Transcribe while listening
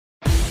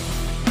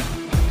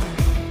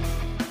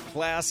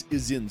class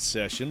is in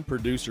session,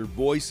 producer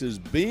voices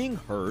being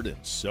heard, and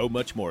so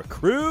much more.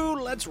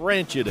 Crew, let's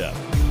ranch it up.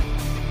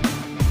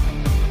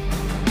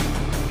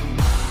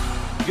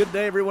 Good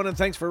day, everyone, and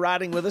thanks for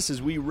riding with us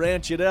as we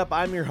ranch it up.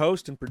 I'm your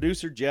host and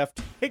producer, Jeff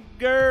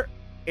Tigger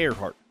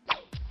Earhart.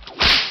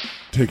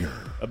 Tigger.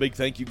 A big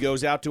thank you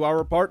goes out to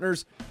our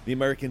partners, the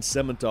American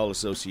Simmental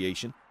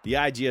Association, the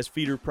IGS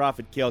Feeder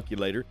Profit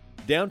Calculator,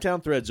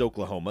 Downtown Threads,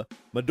 Oklahoma,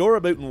 Medora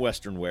Boot and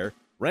Western Wear,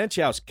 Ranch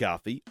House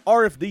Coffee,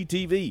 RFD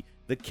TV,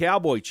 the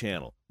Cowboy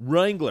Channel,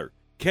 Wrangler,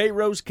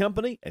 K-Rose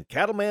Company, and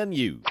Cattleman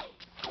U.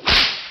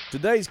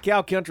 Today's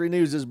Cow Country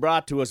News is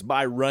brought to us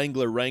by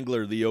Wrangler.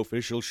 Wrangler, the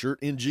official shirt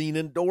and jean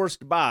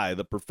endorsed by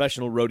the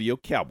Professional Rodeo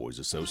Cowboys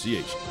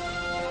Association.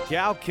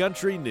 Cow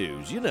Country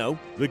News, you know,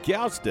 the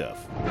cow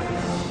stuff.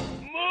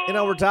 In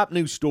our top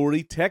news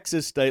story,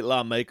 Texas state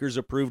lawmakers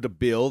approved a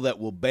bill that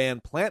will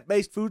ban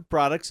plant-based food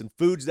products and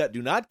foods that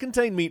do not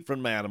contain meat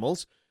from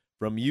animals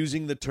from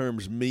using the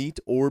terms meat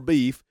or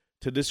beef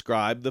to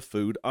describe the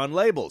food on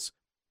labels.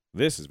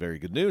 This is very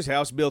good news.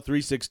 House Bill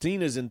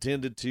 316 is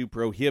intended to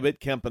prohibit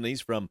companies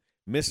from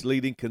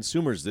misleading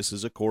consumers. This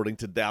is according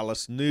to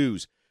Dallas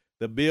News.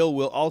 The bill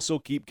will also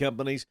keep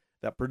companies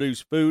that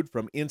produce food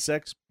from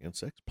insects,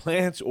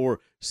 plants,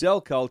 or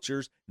cell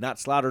cultures, not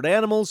slaughtered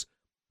animals,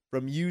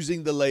 from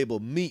using the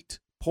label meat,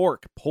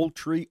 pork,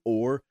 poultry,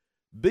 or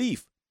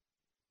beef.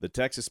 The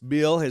Texas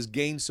bill has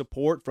gained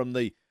support from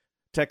the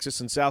Texas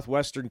and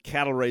Southwestern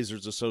Cattle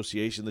Raisers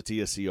Association, the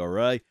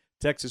TSCRA,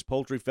 Texas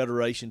Poultry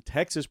Federation,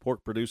 Texas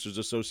Pork Producers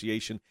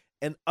Association,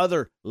 and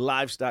other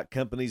livestock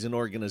companies and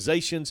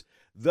organizations.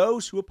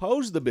 Those who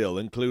oppose the bill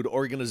include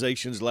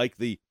organizations like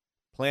the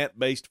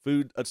Plant-Based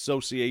Food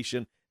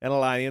Association and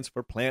Alliance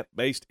for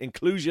Plant-Based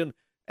Inclusion,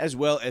 as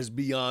well as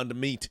Beyond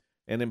Meat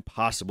and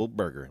Impossible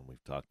Burger, and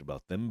we've talked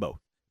about them both.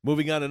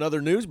 Moving on in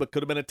other news, but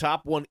could have been a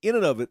top one in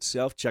and of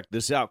itself. Check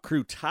this out.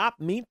 Crew top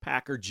meat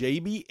packer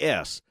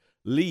JBS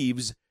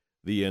leaves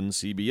the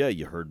NCBA.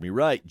 You heard me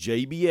right.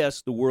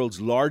 JBS, the world's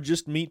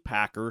largest meat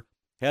packer,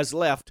 has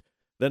left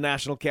the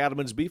National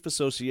Cattlemen's Beef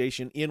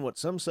Association in what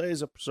some say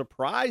is a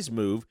surprise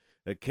move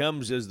that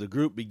comes as the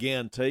group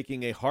began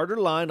taking a harder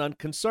line on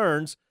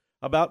concerns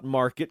about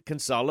market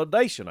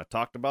consolidation. I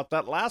talked about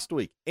that last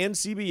week.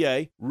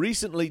 NCBA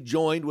recently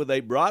joined with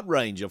a broad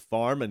range of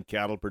farm and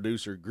cattle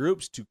producer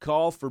groups to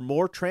call for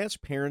more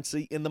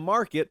transparency in the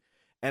market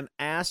and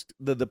asked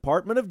the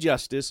Department of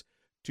Justice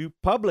to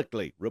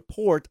publicly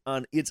report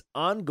on its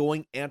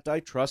ongoing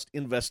antitrust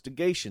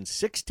investigation.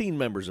 16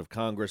 members of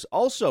Congress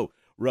also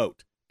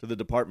wrote to the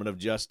Department of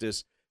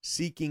Justice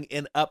seeking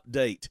an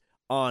update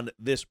on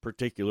this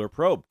particular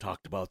probe.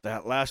 Talked about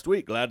that last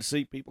week. Glad to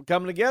see people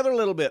coming together a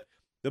little bit.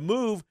 The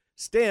move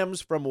stems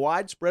from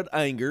widespread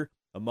anger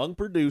among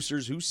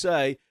producers who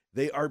say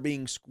they are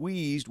being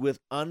squeezed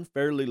with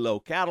unfairly low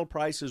cattle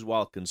prices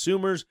while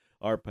consumers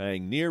are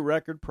paying near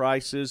record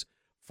prices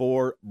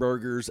for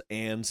burgers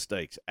and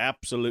steaks.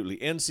 Absolutely.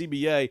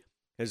 NCBA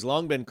has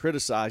long been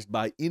criticized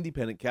by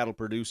independent cattle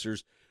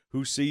producers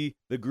who see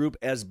the group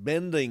as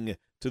bending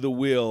to the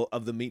will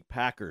of the meat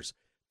packers.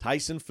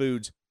 Tyson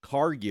Foods,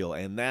 Cargill,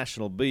 and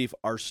National Beef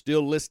are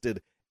still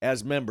listed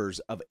as members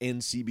of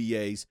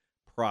NCBA's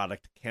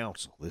Product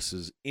Council. This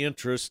is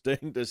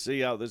interesting to see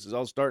how this is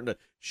all starting to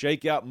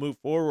shake out and move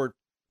forward.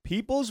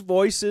 People's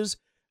voices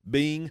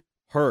being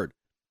heard.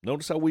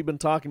 Notice how we've been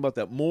talking about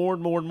that more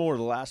and more and more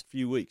the last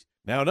few weeks.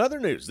 Now, in other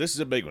news, this is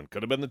a big one.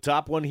 Could have been the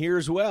top one here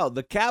as well.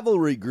 The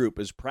Cavalry Group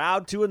is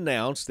proud to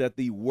announce that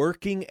the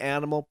Working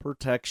Animal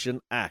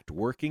Protection Act,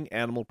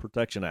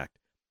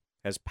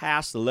 has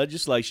passed the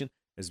legislation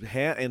has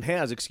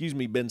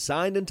been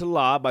signed into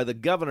law by the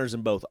governors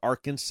in both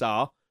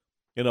Arkansas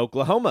and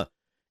Oklahoma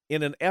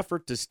in an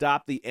effort to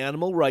stop the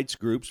animal rights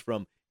groups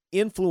from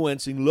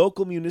influencing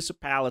local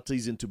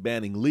municipalities into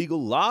banning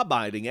legal,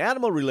 law-abiding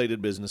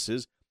animal-related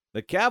businesses.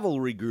 The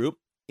Cavalry Group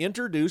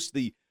introduced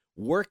the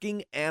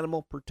Working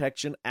Animal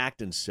Protection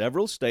Act in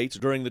several states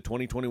during the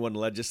 2021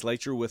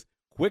 legislature with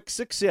quick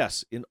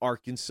success in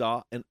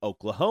Arkansas and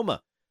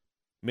Oklahoma.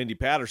 Mindy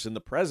Patterson,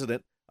 the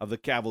president of the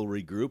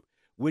Cavalry Group,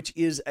 which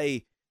is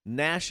a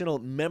national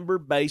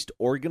member-based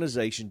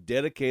organization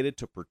dedicated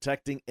to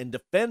protecting and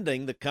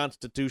defending the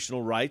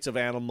constitutional rights of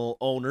animal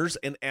owners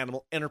and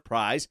animal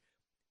enterprise,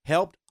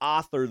 helped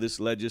author this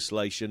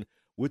legislation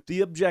with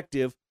the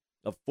objective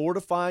of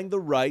fortifying the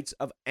rights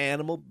of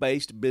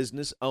animal-based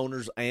business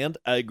owners and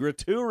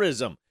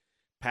agritourism.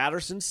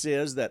 Patterson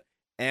says that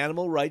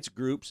animal rights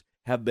groups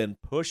have been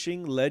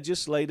pushing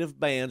legislative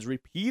bans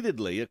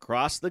repeatedly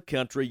across the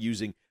country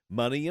using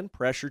money and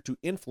pressure to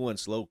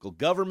influence local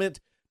government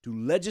to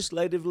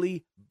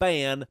legislatively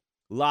ban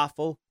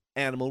lawful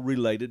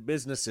animal-related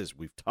businesses.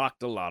 We've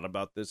talked a lot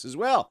about this as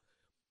well.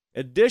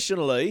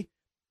 Additionally,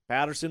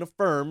 Patterson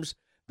affirms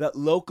that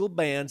local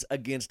bans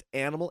against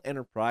animal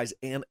enterprise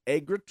and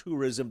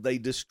agritourism, they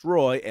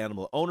destroy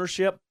animal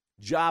ownership,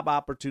 job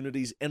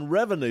opportunities, and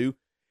revenue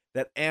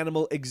that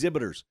animal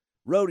exhibitors,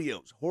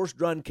 rodeos,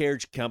 horse-drawn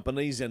carriage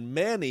companies, and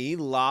many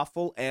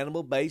lawful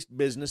animal-based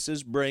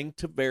businesses bring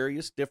to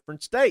various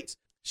different states.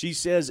 She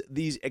says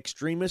these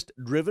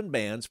extremist-driven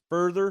bans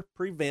further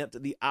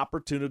prevent the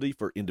opportunity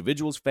for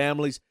individuals,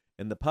 families,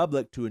 and the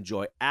public to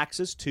enjoy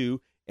access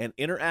to and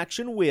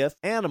interaction with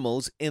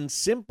animals, and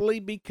simply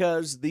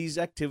because these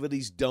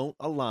activities don't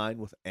align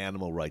with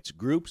animal rights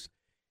groups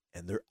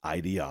and their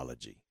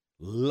ideology.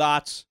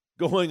 Lots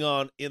going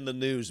on in the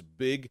news.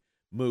 Big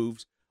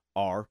moves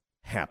are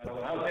happening.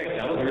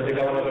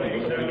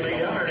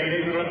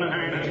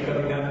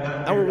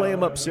 Our Weigh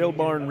 'em Up Sale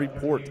Barn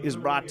Report is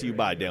brought to you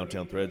by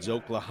Downtown Threads,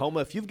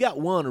 Oklahoma. If you've got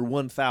 1 or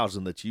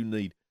 1,000 that you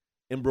need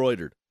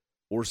embroidered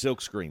or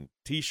silkscreen,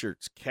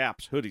 T-shirts,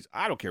 caps, hoodies,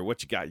 I don't care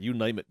what you got, you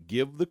name it,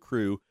 give the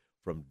crew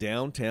from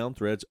Downtown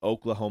Threads,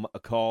 Oklahoma a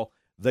call.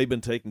 They've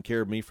been taking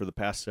care of me for the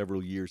past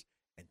several years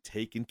and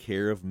taking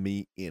care of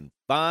me in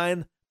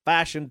fine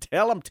fashion.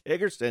 Tell them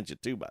Tigger sent you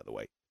too, by the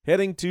way.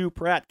 Heading to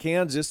Pratt,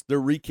 Kansas, the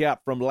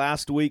recap from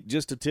last week,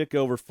 just a tick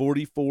over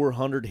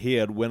 4,400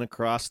 head went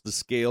across the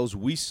scales.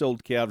 We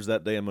sold calves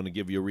that day. I'm going to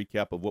give you a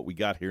recap of what we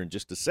got here in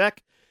just a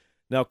sec.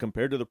 Now,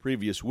 compared to the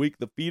previous week,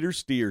 the feeder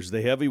steers,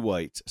 the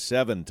heavyweights,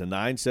 7 to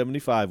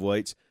 975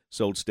 weights,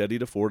 sold steady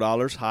to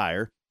 $4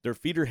 higher. Their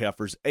feeder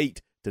heifers,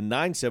 8 to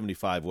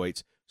 975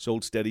 weights,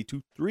 sold steady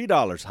to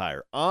 $3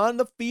 higher. On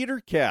the feeder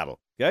cattle,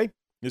 okay,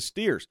 the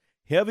steers,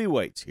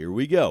 heavyweights, here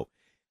we go.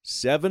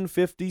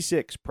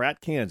 756 Pratt,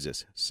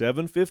 Kansas,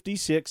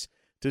 756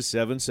 to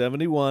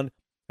 771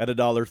 at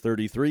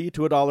 $1.33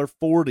 to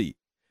 $1.40.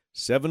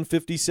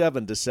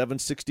 757 to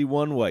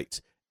 761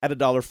 weights at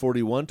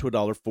 $1.41 to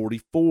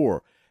 $1.44.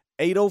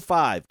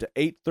 805 to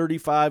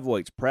 835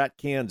 weights Pratt,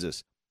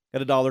 Kansas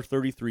at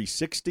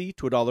 $1.33.60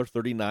 to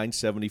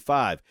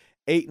 $1.39.75.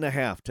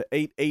 8.5 to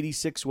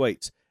 886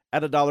 weights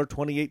at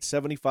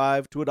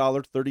 $1.28.75 to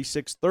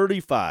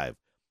 $1.36.35.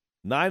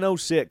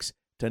 906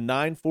 to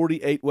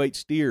 948 weight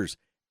steers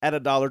at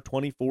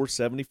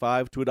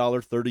 $1.24.75 to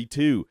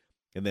 $1.32,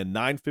 and then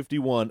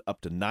 951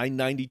 up to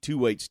 992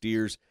 weight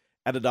steers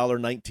at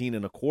 $1.19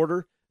 and a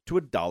quarter to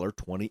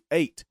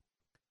 $1.28.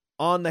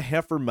 On the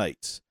heifer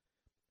mates,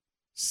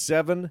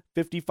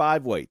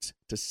 755 weights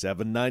to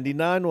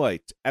 799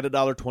 weights at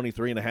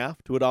 $1.23.5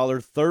 to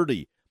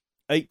 $1.30.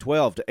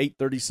 812 to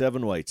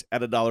 837 weights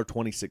at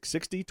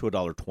 $1.26.60 to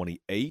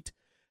 $1.28.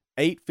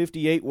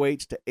 858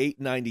 weights to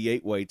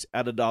 898 weights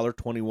at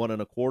 $1.21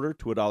 and a quarter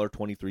to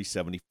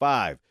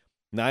 $1.23.75.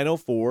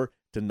 904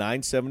 to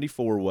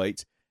 974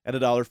 weights at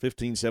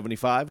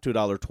 $1.15.75 to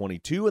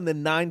 $1.22, and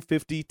then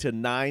 950 to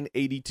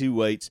 982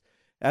 weights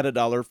at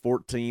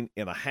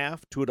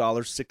 $1.14.5 to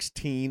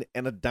 $1.16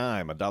 and a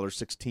dime,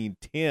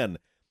 $1.16.10.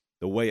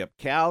 The weigh up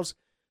cows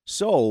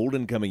sold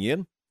and coming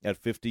in at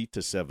 50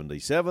 to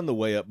 77. The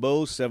weigh up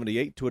bulls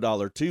 78 to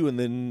 $1.02, and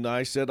then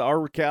I said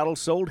our cattle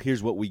sold.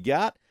 Here's what we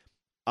got.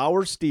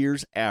 Our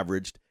steers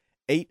averaged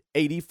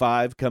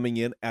 $8.85 coming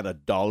in at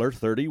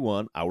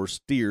 $1.31. Our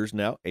steers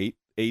now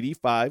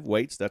 $8.85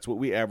 weights. That's what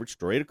we averaged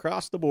straight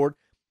across the board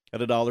at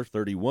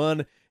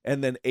 $1.31.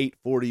 And then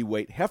 $8.40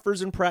 weight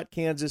heifers in Pratt,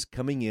 Kansas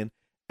coming in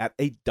at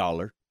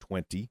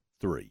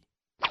 $1.23.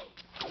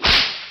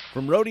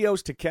 From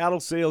rodeos to cattle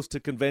sales to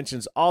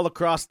conventions all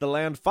across the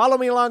land, follow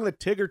me along the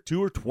Tigger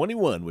Tour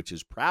 21, which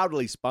is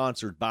proudly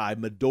sponsored by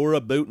Medora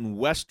Boot and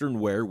Western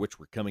Wear, which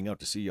we're coming out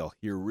to see y'all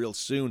here real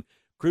soon.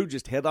 Crew,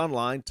 just head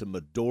online to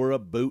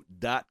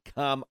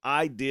medoraboot.com.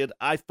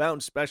 I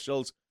found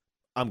specials.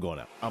 I'm going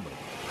out. All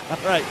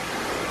right.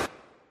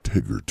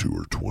 Tigger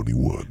Tour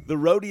 21. The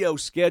rodeo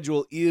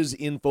schedule is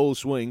in full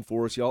swing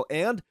for us, y'all,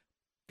 and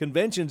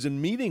conventions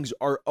and meetings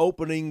are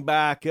opening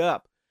back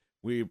up.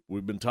 We've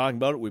been talking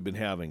about it. We've been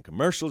having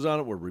commercials on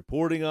it. We're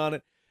reporting on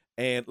it,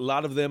 and a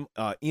lot of them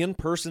in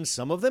person,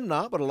 some of them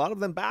not, but a lot of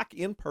them back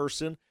in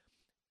person.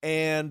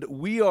 And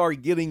we are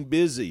getting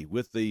busy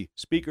with the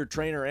speaker,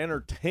 trainer,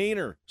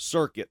 entertainer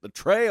circuit, the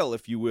trail,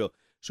 if you will.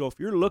 So if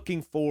you're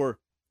looking for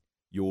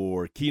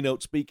your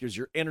keynote speakers,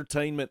 your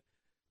entertainment,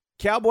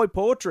 cowboy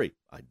poetry,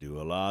 I do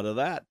a lot of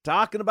that.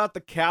 Talking about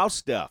the cow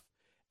stuff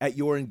at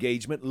your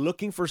engagement,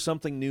 looking for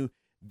something new,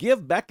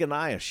 give Beck and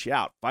I a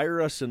shout. Fire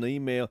us an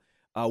email.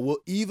 We'll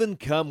even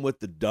come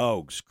with the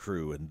dogs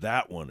crew, and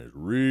that one is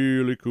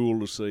really cool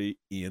to see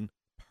in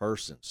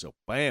person. So,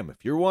 bam,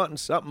 if you're wanting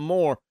something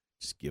more,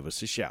 just give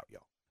us a shout,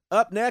 y'all.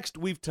 Up next,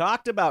 we've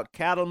talked about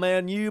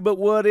Cattleman U, but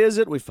what is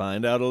it? We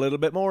find out a little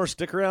bit more.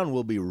 Stick around.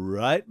 We'll be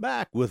right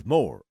back with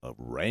more of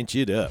Ranch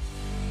It Up.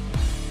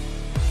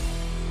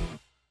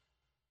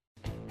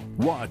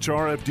 Watch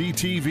RFD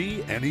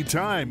TV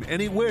anytime,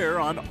 anywhere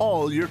on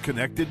all your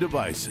connected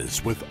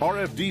devices with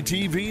RFD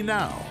TV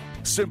Now.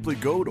 Simply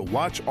go to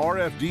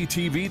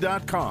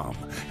watchrfdtv.com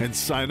and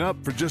sign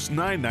up for just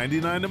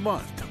 $9.99 a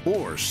month,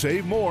 or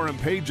save more and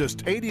pay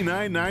just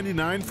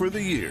 $89.99 for the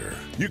year.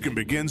 You can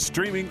begin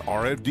streaming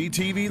RFD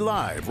TV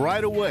live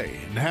right away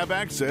and have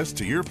access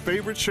to your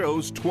favorite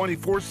shows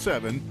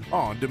 24/7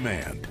 on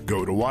demand.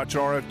 Go to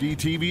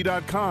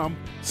watchrfdtv.com,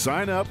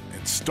 sign up,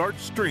 and start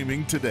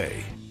streaming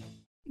today.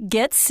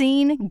 Get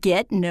seen,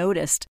 get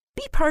noticed.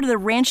 Be part of the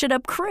Ranch It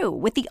Up crew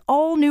with the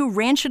all-new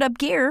Ranch It Up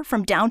gear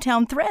from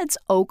Downtown Threads,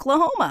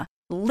 Oklahoma.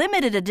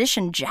 Limited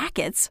edition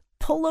jackets,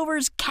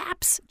 pullovers,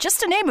 caps,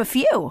 just to name a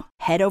few.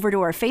 Head over to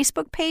our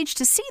Facebook page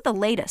to see the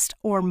latest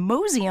or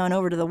mosey on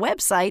over to the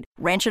website,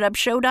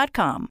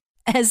 ranchitupshow.com.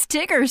 As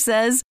Tigger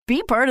says,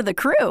 be part of the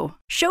crew.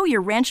 Show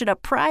your Ranch It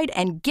Up pride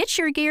and get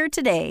your gear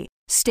today.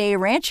 Stay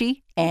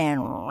ranchy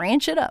and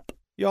ranch it up.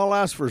 Y'all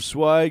ask for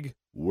swag,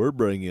 we're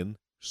bringing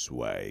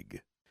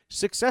swag.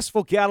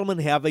 Successful cattlemen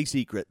have a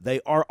secret. They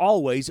are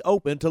always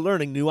open to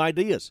learning new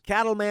ideas.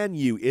 Cattleman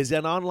U is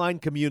an online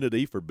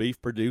community for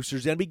beef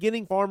producers and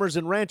beginning farmers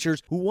and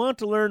ranchers who want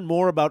to learn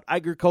more about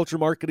agriculture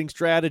marketing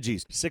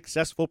strategies,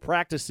 successful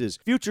practices,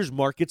 futures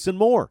markets, and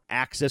more.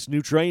 Access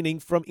new training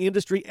from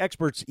industry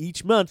experts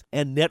each month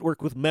and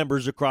network with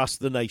members across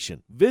the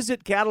nation.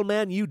 Visit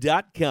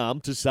cattlemanu.com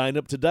to sign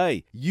up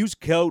today. Use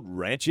code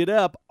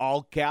RANCHITUP,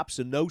 all caps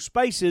and no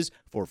spaces,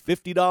 for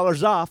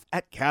 $50 off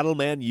at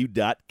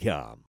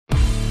cattlemanu.com.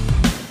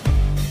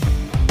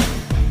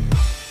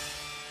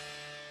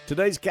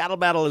 Today's Cattle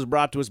Battle is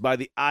brought to us by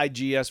the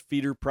IGS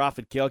Feeder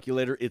Profit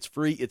Calculator. It's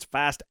free, it's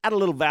fast, add a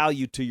little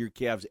value to your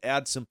calves,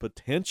 add some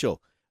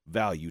potential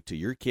value to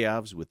your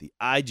calves with the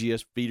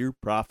IGS Feeder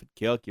Profit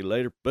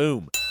Calculator.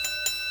 Boom.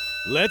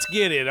 Let's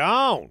get it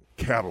on.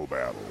 Cattle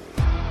Battle.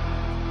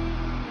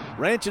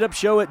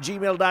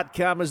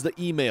 RanchItUpShow@gmail.com is the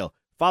email.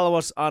 Follow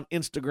us on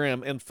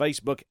Instagram and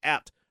Facebook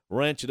at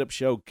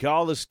RanchItUpShow.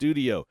 Call the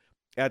studio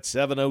at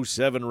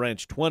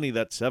 707-RANCH-20.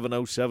 That's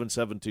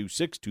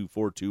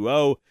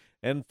 707-726-2420.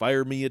 And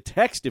fire me a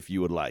text if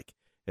you would like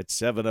at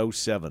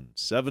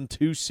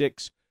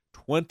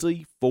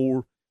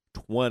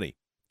 707-726-2420.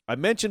 I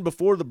mentioned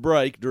before the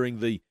break during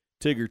the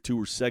Tigger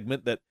Tour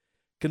segment that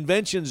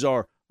conventions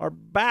are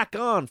back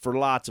on for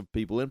lots of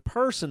people in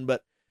person,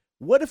 but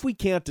what if we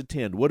can't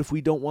attend? What if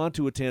we don't want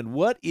to attend?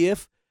 What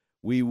if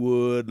we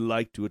would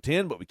like to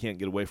attend, but we can't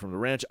get away from the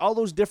ranch? All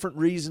those different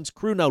reasons.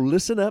 Crew, now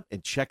listen up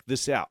and check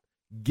this out.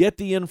 Get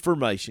the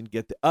information,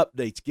 get the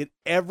updates, get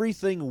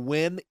everything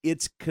when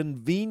it's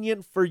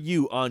convenient for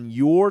you on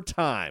your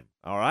time,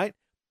 all right?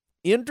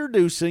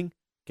 Introducing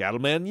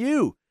Cattleman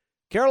U.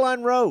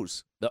 Caroline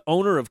Rose, the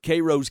owner of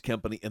K. Rose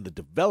Company and the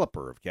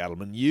developer of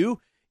Cattleman U,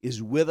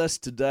 is with us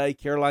today.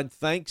 Caroline,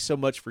 thanks so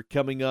much for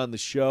coming on the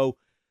show.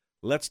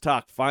 Let's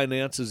talk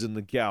finances in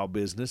the cow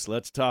business.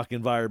 Let's talk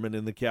environment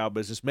in the cow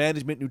business,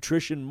 management,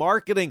 nutrition,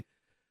 marketing.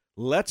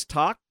 Let's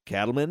talk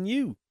Cattleman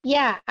U.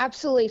 Yeah,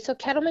 absolutely. So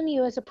Cattleman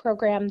U is a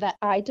program that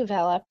I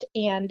developed,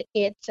 and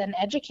it's an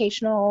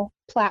educational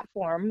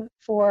platform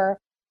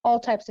for all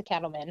types of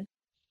cattlemen.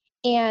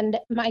 And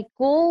my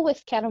goal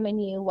with Cattleman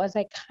U was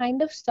I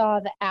kind of saw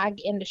the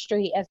ag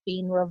industry as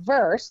being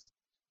reversed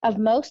of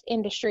most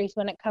industries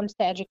when it comes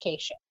to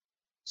education.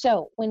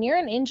 So when you're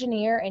an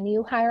engineer and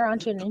you hire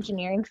onto an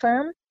engineering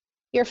firm,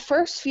 your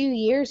first few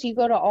years, you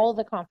go to all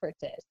the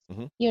conferences,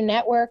 you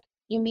network,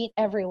 you meet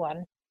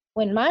everyone.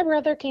 When my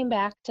brother came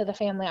back to the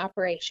family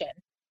operation,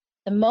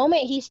 the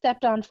moment he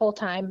stepped on full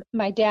time,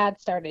 my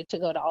dad started to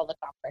go to all the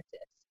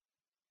conferences.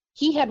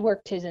 He had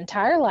worked his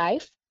entire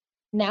life.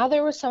 Now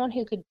there was someone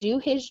who could do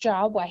his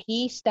job while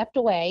he stepped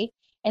away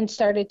and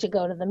started to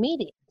go to the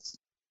meetings.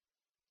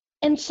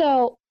 And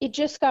so it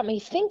just got me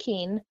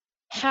thinking,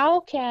 how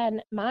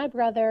can my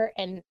brother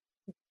and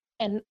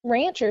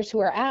ranchers who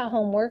are at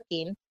home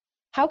working,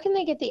 how can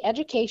they get the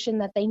education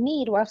that they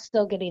need while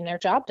still getting their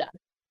job done?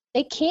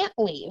 They can't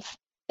leave.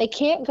 They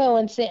can't go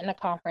and sit in a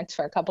conference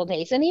for a couple of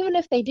days. And even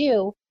if they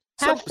do,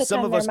 some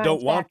of us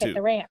don't want to. At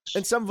the ranch.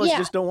 And some of us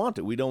just don't want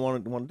to. We don't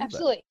want to do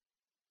Absolutely.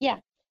 Yeah.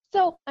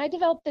 So I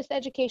developed this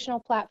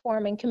educational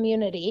platform and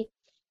community,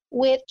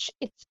 which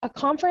it's a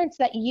conference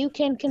that you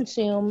can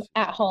consume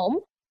at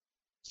home.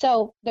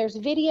 So there's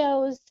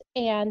videos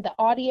and the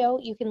audio.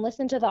 You can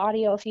listen to the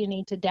audio if you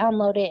need to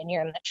download it and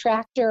you're in the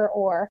tractor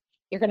or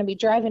you're going to be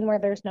driving where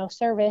there's no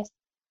service.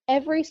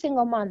 Every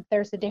single month,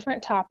 there's a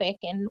different topic,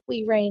 and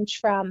we range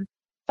from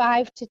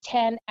 5 to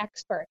 10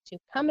 experts who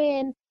come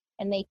in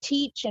and they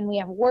teach, and we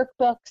have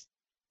workbooks.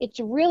 It's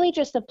really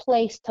just a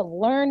place to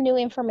learn new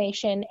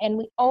information, and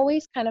we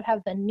always kind of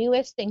have the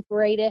newest and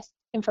greatest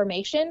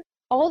information.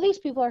 All these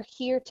people are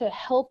here to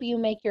help you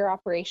make your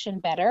operation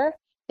better.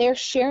 They're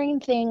sharing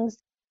things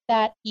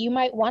that you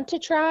might want to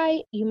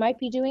try, you might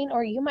be doing,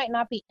 or you might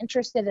not be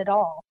interested at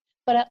all.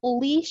 But at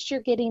least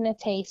you're getting a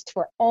taste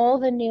for all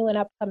the new and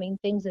upcoming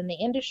things in the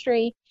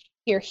industry.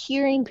 You're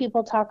hearing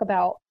people talk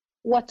about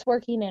what's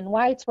working and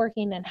why it's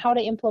working and how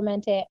to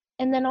implement it.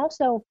 And then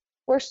also,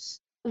 we're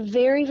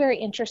very, very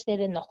interested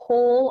in the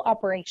whole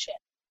operation.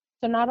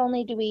 So not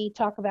only do we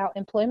talk about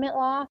employment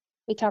law,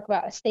 we talk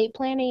about estate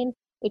planning,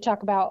 we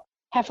talk about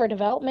heifer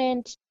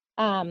development,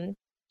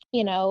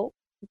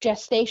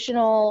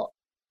 gestational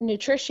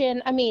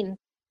nutrition. I mean,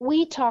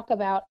 we talk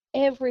about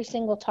every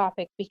single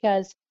topic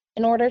because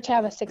in order to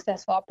have a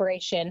successful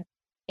operation,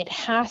 it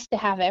has to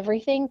have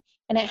everything,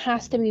 and it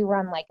has to be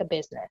run like a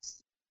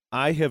business.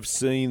 I have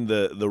seen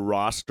the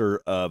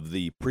roster of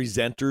the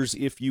presenters,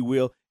 if you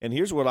will, and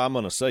here's what I'm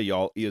going to say,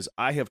 y'all, is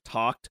I have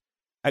talked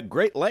at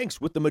great lengths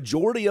with the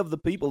majority of the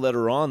people that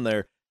are on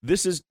there.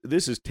 This is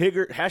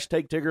Tigger,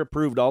 hashtag Tigger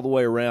approved all the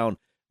way around,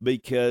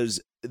 because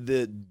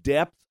the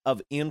depth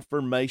of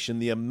information,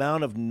 the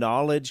amount of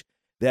knowledge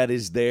that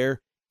is there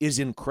is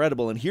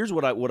incredible. And here's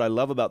what I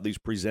love about these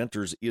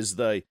presenters is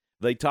they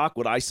talk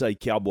what I say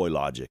cowboy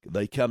logic.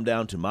 They come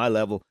down to my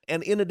level.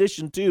 And in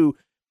addition to,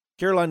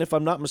 Caroline, if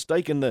I'm not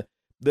mistaken, the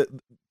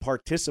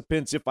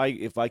participants, if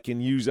I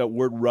can use that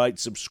word right,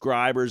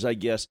 subscribers, I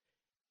guess.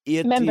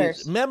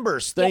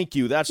 Members. Thank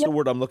you. That's the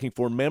word I'm looking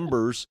for.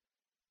 Members.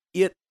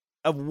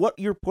 Of what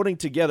you're putting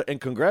together,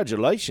 and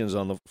congratulations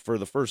for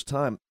the first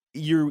time.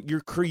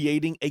 You're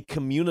creating a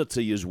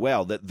community as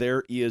well. That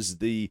there is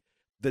the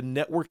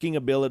networking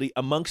ability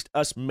amongst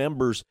us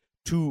members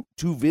to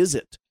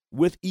visit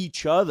with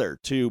each other,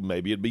 to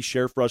maybe it'd be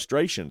share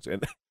frustrations.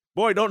 And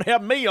boy, don't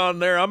have me on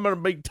there. I'm going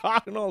to be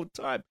talking all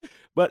the time.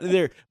 But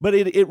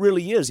it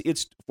really is.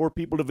 It's for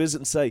people to visit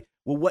and say,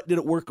 well, what did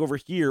it work over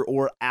here?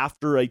 Or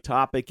after a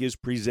topic is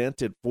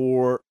presented,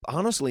 for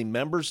honestly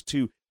members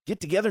to get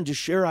together and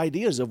just share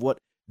ideas of what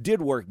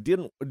did work,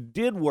 didn't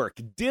work.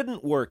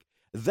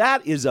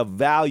 That is a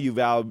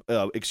valuable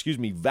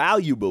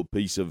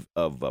piece of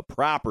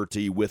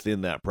property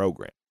within that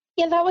program.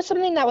 Yeah, that was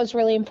something that was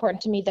really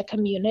important to me, the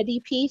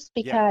community piece,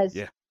 because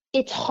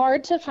it's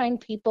hard to find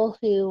people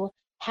who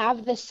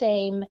have the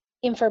same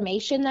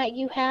information that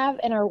you have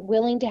and are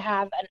willing to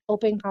have an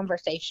open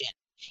conversation.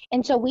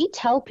 And so we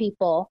tell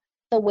people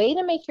the way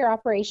to make your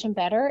operation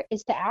better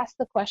is to ask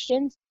the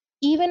questions,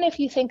 even if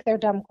you think they're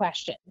dumb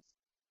questions.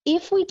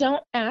 If we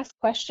don't ask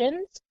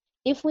questions,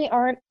 if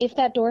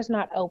that door's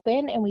not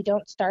open and we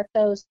don't start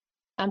those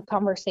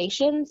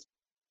conversations,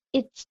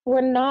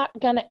 we're not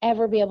going to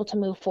ever be able to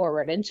move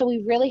forward. And so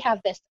we really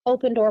have this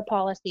open door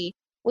policy.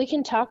 We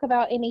can talk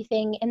about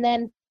anything. And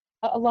then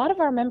a lot of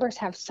our members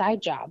have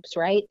side jobs,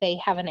 right? They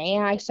have an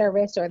AI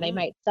service, or they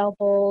might sell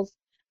bulls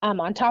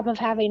on top of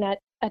having a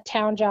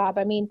town job.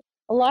 I mean,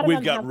 a lot of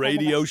we've got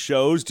radio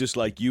shows just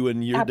like you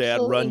and your dad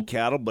run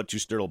cattle, but you're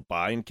still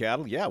buying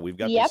cattle. Yeah, we've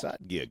got this side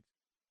gig.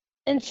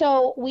 And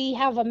so we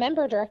have a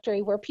member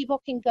directory where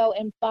people can go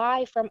and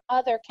buy from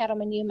other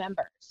Cattlemen U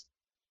members.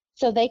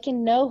 So they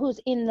can know who's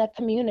in the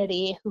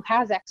community, who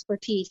has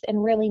expertise,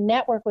 and really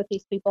network with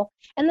these people.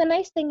 And the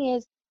nice thing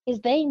is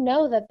they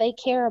know that they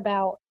care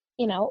about,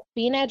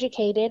 being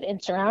educated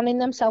and surrounding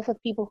themselves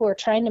with people who are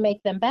trying to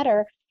make them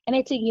better. And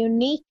it's a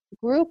unique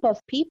group of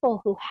people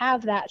who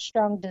have that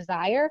strong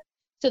desire.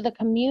 So the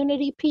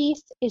community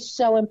piece is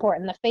so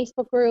important. The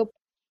Facebook group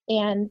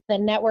and the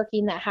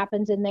networking that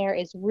happens in there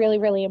is really,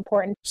 really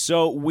important.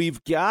 So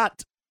we've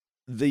got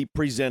the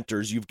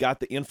presenters, you've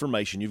got the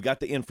information, you've got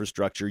the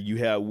infrastructure,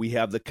 we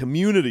have the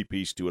community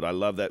piece to it. I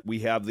love that. We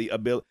have the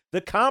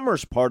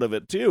commerce part of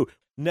it too.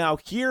 Now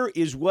here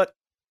is what,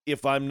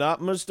 if I'm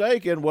not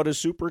mistaken, what is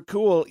super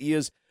cool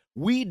is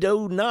we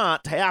do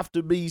not have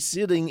to be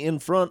sitting in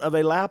front of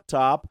a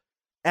laptop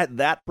at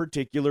that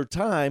particular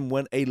time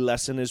when a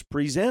lesson is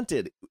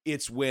presented.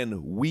 It's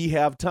when we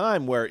have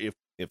time where if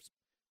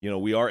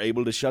we are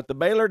able to shut the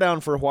baler down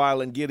for a while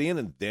and get in,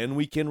 and then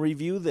we can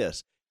review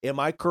this.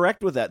 Am I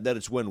correct with that? That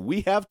it's when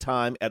we have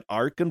time at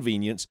our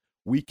convenience,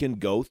 we can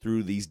go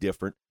through these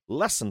different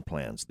lesson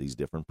plans, these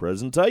different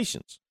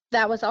presentations.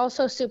 That was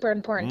also super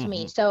important to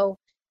me. So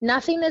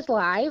nothing is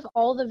live.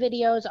 All the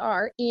videos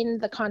are in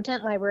the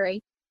content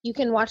library. You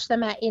can watch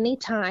them at any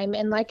time.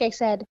 And like I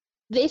said,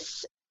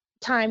 this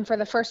time, for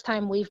the first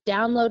time, we've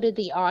downloaded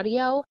the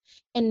audio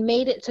and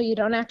made it so you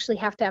don't actually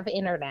have to have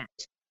internet.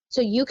 So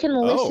you can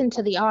listen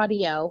to the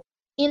audio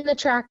in the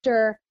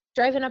tractor,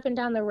 driving up and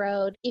down the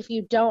road. If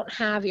you don't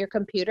have your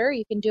computer,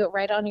 you can do it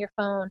right on your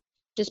phone.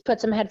 Just put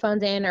some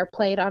headphones in or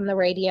play it on the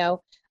radio.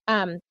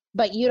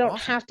 But you don't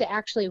have to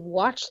actually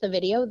watch the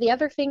video. The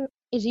other thing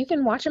is you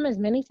can watch them as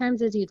many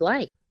times as you'd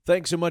like.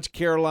 Thanks so much,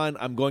 Caroline.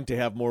 I'm going to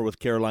have more with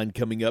Caroline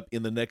coming up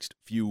in the next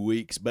few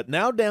weeks. But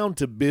now down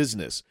to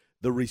business.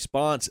 The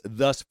response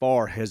thus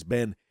far has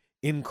been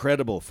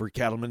incredible for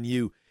Cattlemen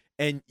U.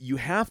 And you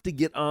have to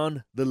get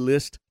on the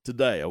list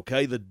today,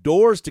 okay? The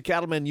doors to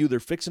Cattlemen U, they're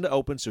fixing to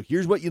open, so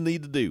here's what you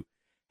need to do.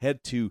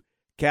 Head to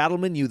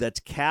Cattlemen U, that's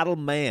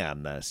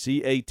Cattleman,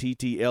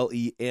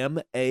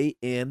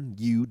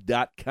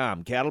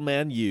 CattlemanU.com,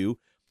 Cattlemen U,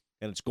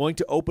 and it's going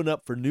to open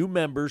up for new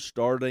members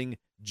starting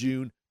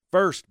June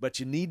 1st, but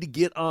you need to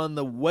get on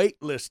the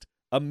wait list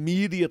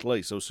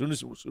immediately. So as soon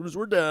as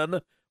we're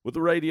done with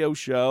the radio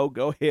show,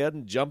 go ahead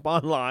and jump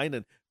online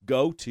and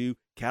go to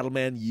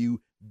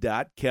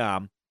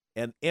CattlemanU.com.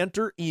 and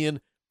enter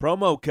in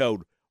promo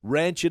code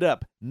Ranch It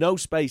Up, no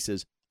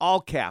spaces, all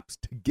caps,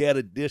 to get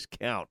a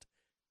discount.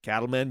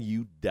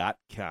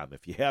 CattlemanU.com.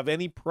 If you have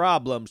any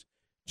problems,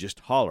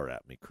 just holler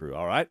at me, crew,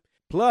 all right?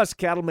 Plus,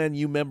 Cattlemen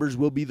U members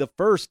will be the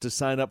first to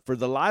sign up for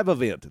the live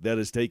event that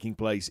is taking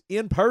place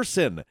in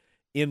person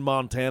in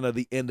Montana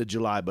the end of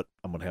July, but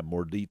I'm going to have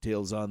more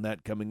details on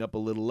that coming up a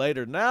little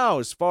later. Now,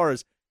 as far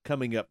as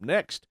coming up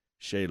next,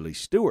 Shaylee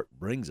Stewart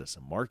brings us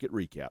a market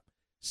recap.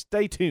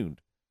 Stay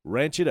tuned.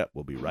 Ranch It Up.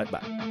 We'll be right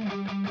back.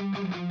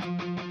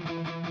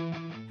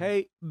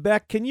 Hey,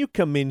 Beck, can you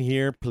come in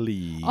here,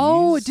 please?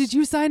 Oh, did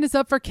you sign us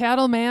up for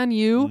Cattleman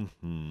U?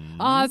 Mhm.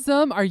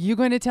 Awesome. Are you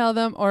going to tell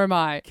them or am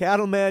I?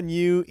 Cattleman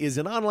U is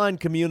an online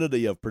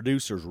community of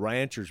producers,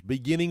 ranchers,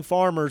 beginning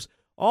farmers,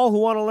 all who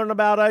want to learn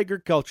about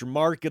agriculture,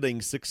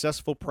 marketing,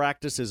 successful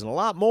practices, and a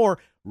lot more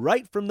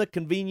right from the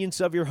convenience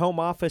of your home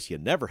office. You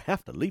never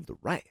have to leave the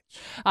ranch.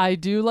 I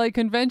do like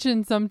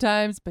conventions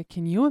sometimes, but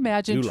can you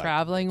imagine do like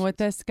traveling with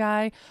this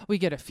guy? We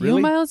get a few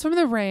Really? miles from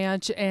the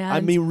ranch and... I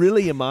mean,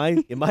 really, am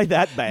I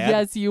that bad?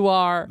 Yes, you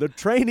are. The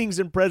trainings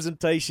and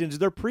presentations,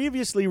 they're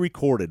previously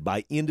recorded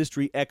by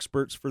industry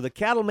experts for the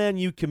Cattleman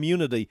U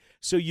community,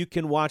 so you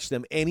can watch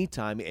them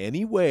anytime,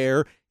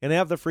 anywhere, and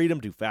have the freedom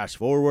to fast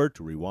forward,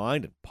 to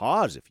rewind, and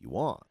pause if you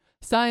want.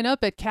 Sign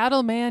up at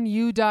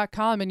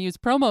cattlemanu.com and use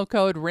promo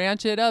code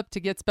RANCHITUP to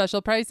get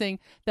special pricing.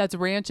 That's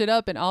Ranch It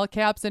Up in all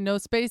caps and no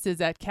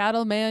spaces at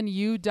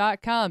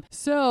cattlemanu.com.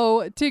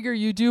 So, Tigger,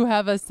 you do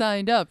have us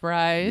signed up,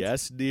 right?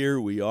 Yes, dear,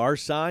 we are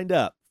signed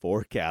up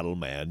for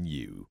Cattleman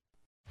U.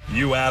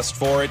 You asked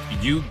for it,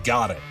 you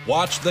got it.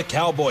 Watch the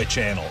Cowboy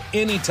Channel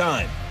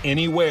anytime,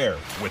 anywhere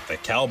with the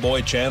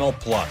Cowboy Channel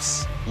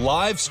Plus.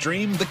 Live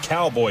stream the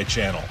Cowboy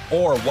Channel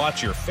or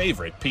watch your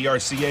favorite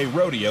PRCA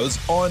rodeos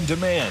on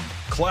demand.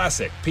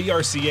 Classic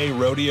PRCA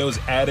rodeos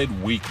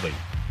added weekly.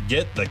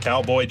 Get the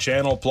Cowboy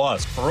Channel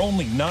Plus for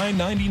only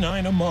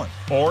 $9.99 a month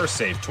or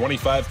save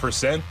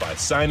 25% by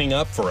signing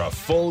up for a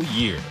full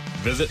year.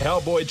 Visit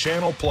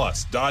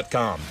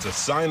cowboychannelplus.com to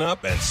sign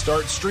up and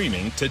start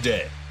streaming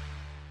today.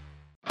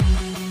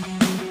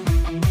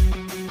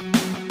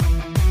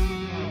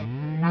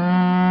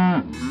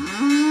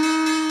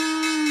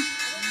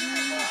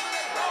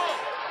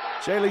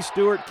 Shaylee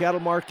Stewart, Cattle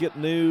Market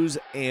News,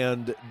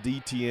 and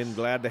DTN.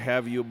 Glad to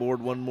have you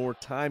aboard one more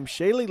time.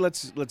 Shaylee,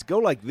 let's go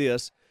like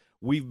this.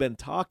 We've been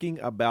talking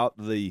about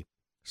the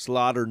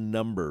slaughter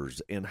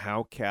numbers and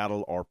how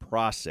cattle are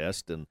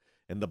processed and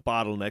the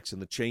bottlenecks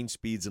and the change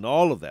speeds and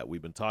all of that.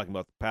 We've been talking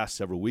about the past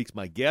several weeks.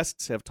 My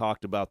guests have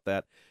talked about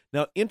that.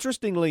 Now,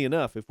 interestingly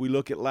enough, if we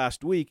look at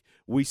last week,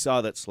 we saw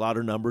that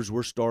slaughter numbers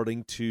were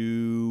starting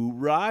to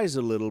rise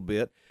a little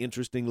bit.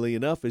 Interestingly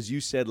enough, as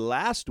you said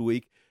last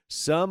week,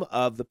 some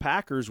of the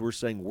packers were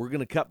saying, we're going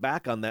to cut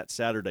back on that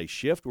Saturday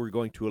shift. We're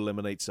going to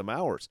eliminate some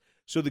hours.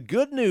 So the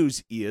good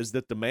news is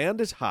that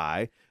demand is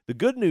high. The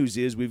good news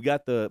is we've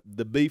got the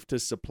beef to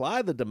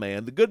supply the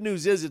demand. The good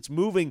news is it's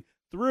moving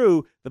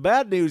through. The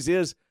bad news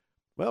is,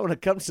 well, when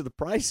it comes to the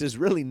prices,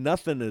 really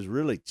nothing has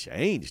really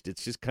changed.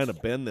 It's just kind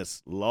of been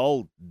this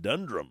lull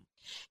dundrum.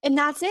 And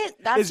that's it.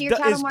 That's your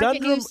Cattle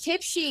Market News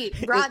tip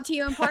sheet, brought to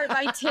you in part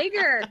by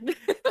Tigger.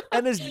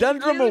 And is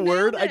dundrum a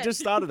word? I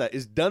just thought of that.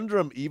 Is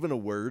dundrum even a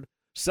word?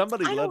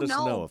 Somebody let us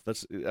know if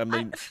that's, I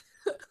mean.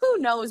 Who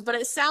knows? But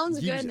it sounds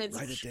good. And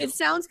it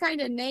sounds kind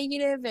of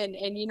negative and,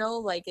 you know,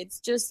 like it's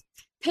just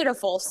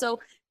pitiful. So,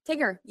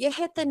 Tigger, you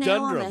hit the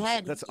nail on the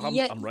head.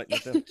 I'm writing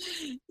it down.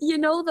 You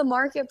know the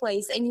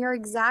marketplace, and you're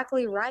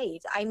exactly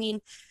right. I mean,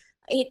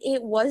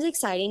 it was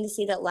exciting to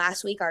see that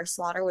last week our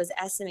slaughter was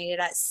estimated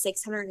at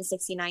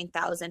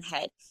 669,000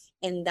 head,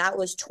 and that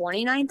was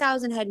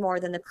 29,000 head more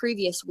than the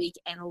previous week.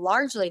 And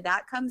largely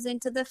that comes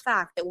into the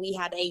fact that we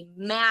had a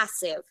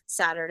massive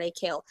Saturday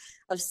kill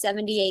of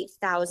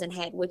 78,000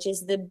 head, which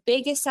is the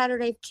biggest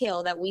Saturday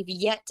kill that we've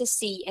yet to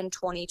see in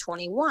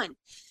 2021.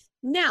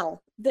 Now,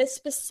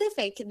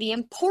 the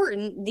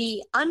important,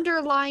 the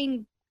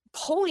underlying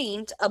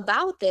point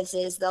about this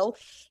is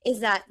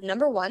that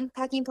number one,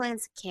 packing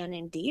plants can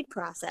indeed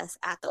process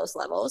at those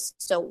levels.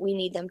 So we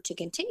need them to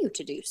continue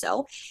to do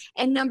so.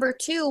 And number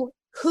two,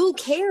 who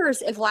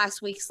cares if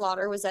last week's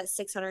slaughter was at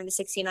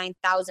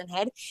 669,000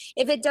 head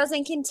if it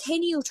doesn't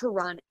continue to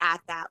run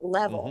at that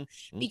level?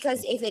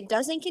 Because if it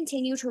doesn't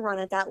continue to run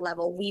at that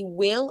level, we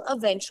will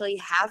eventually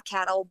have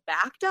cattle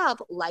backed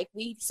up like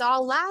we saw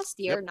last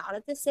year, not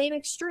at the same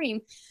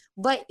extreme,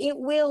 but it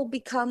will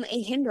become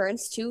a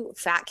hindrance to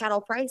fat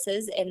cattle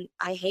prices. And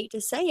I hate to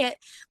say it,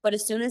 but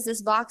as soon as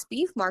this box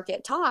beef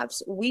market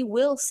tops, we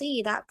will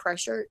see that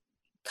pressure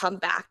come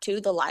back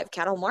to the live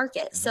cattle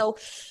market. So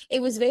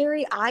it was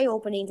very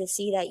eye-opening to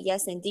see that,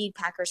 yes, indeed,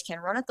 packers can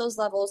run at those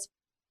levels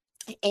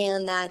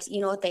and that,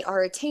 you know, they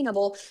are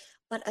attainable.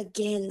 But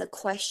again, the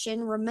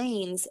question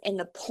remains and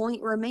the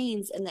point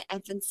remains and the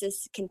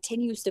emphasis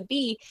continues to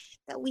be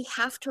that we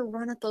have to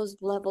run at those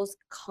levels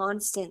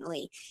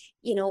constantly,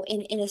 you know,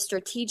 in a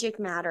strategic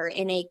matter,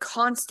 in a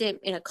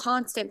constant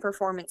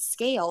performance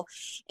scale.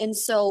 And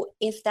so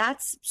if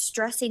that's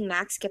stressing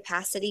max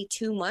capacity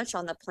too much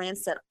on the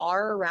plants that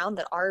are around,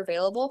 that are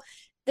available,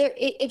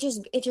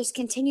 it just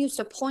continues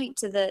to point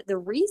to the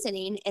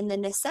reasoning and the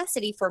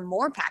necessity for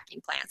more packing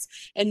plants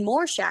and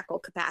more shackle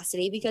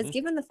capacity, because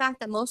given the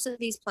fact that most of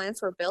these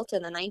plants were built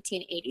in the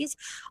 1980s,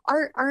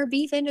 our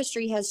beef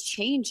industry has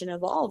changed and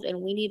evolved, and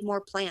we need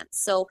more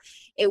plants. So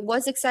it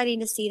was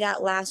exciting to see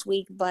that last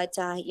week, but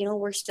you know,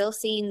 we're still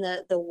seeing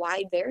the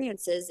wide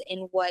variances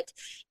in what,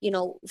 you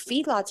know,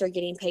 feedlots are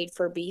getting paid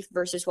for beef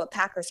versus what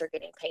packers are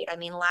getting paid. I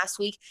mean, last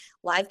week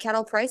live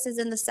cattle prices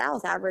in the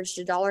South averaged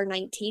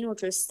 $1.19,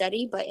 which was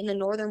steady, but in the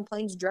Northern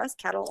Plains, dress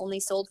cattle only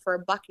sold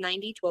for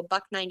 $1.90 to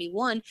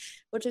 $1.91,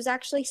 which was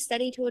actually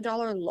steady to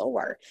 $1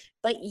 lower.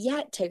 But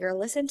yet, Tigger,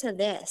 listen to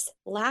this.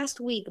 Last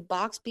week,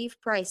 box beef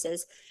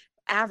prices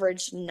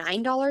averaged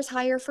 $9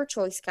 higher for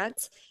choice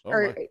cuts,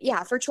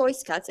 for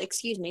choice cuts,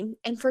 excuse me.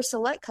 And for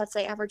select cuts,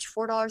 they averaged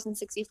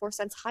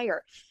 $4.64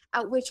 higher,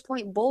 at which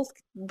point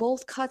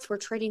both cuts were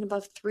trading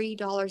above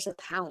 $3 a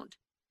pound.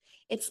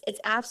 It's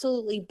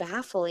absolutely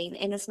baffling,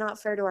 and it's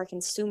not fair to our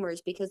consumers,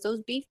 because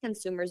those beef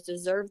consumers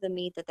deserve the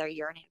meat that they're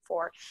yearning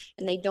for,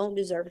 and they don't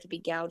deserve to be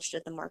gouged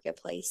at the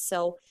marketplace.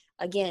 So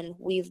again,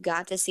 we've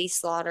got to see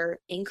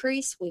slaughter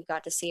increase, we've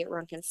got to see it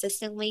run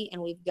consistently,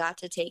 and we've got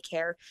to take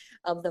care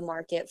of the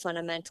market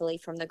fundamentally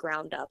from the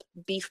ground up.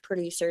 Beef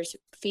producers,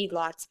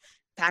 feedlots,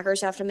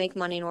 packers have to make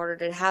money in order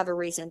to have a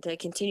reason to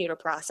continue to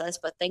process,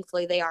 but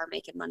thankfully they are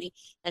making money,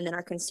 and then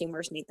our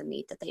consumers need the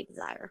meat that they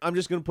desire. I'm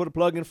just going to put a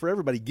plug in for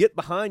everybody. Get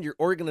behind your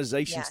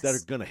organizations that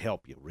are going to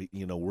help you.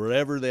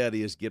 Wherever that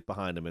is, get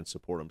behind them and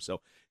support them.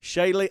 So,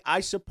 Shaylee, I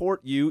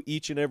support you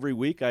each and every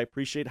week. I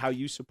appreciate how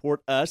you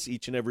support us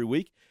each and every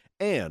week,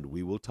 and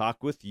we will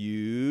talk with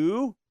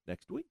you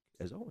next week,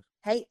 as always.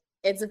 Hey,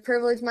 it's a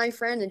privilege, my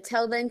friend.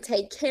 Until then,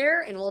 take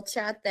care, and we'll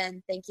chat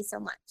then. Thank you so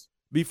much.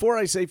 Before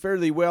I say fare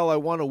thee well, I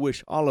want to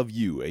wish all of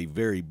you a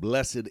very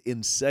blessed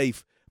and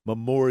safe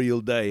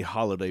Memorial Day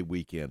holiday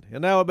weekend.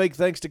 And now a big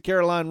thanks to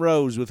Caroline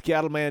Rose with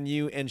Cattleman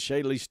U and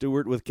Shaylee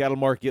Stewart with Cattle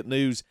Market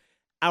News,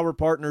 our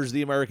partners,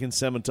 the American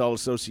Simmental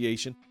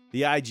Association,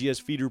 the IGS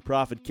Feeder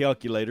Profit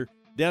Calculator,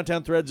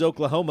 Downtown Threads,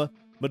 Oklahoma,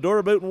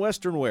 Medora Boot and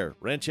Western Wear,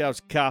 Ranch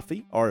House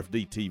Coffee,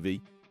 RFD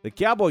TV, the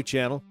Cowboy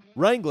Channel,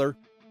 Wrangler,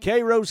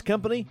 K. Rose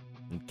Company,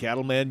 and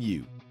Cattleman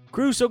U.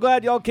 Crew, so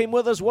glad y'all came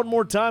with us one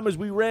more time as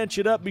we ranch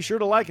it up. Be sure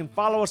to like and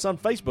follow us on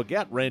Facebook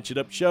at Ranch It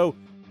Up Show.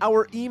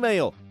 Our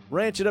email,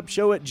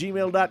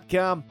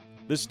 ranchitupshow@gmail.com.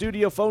 The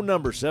studio phone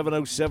number,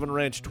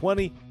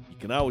 707-RANCH-20. You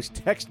can always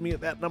text me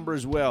at that number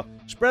as well.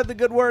 Spread the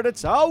good word.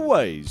 It's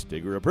always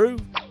Tigger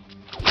approved.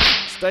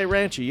 Stay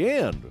ranchy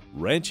and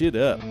ranch it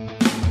up.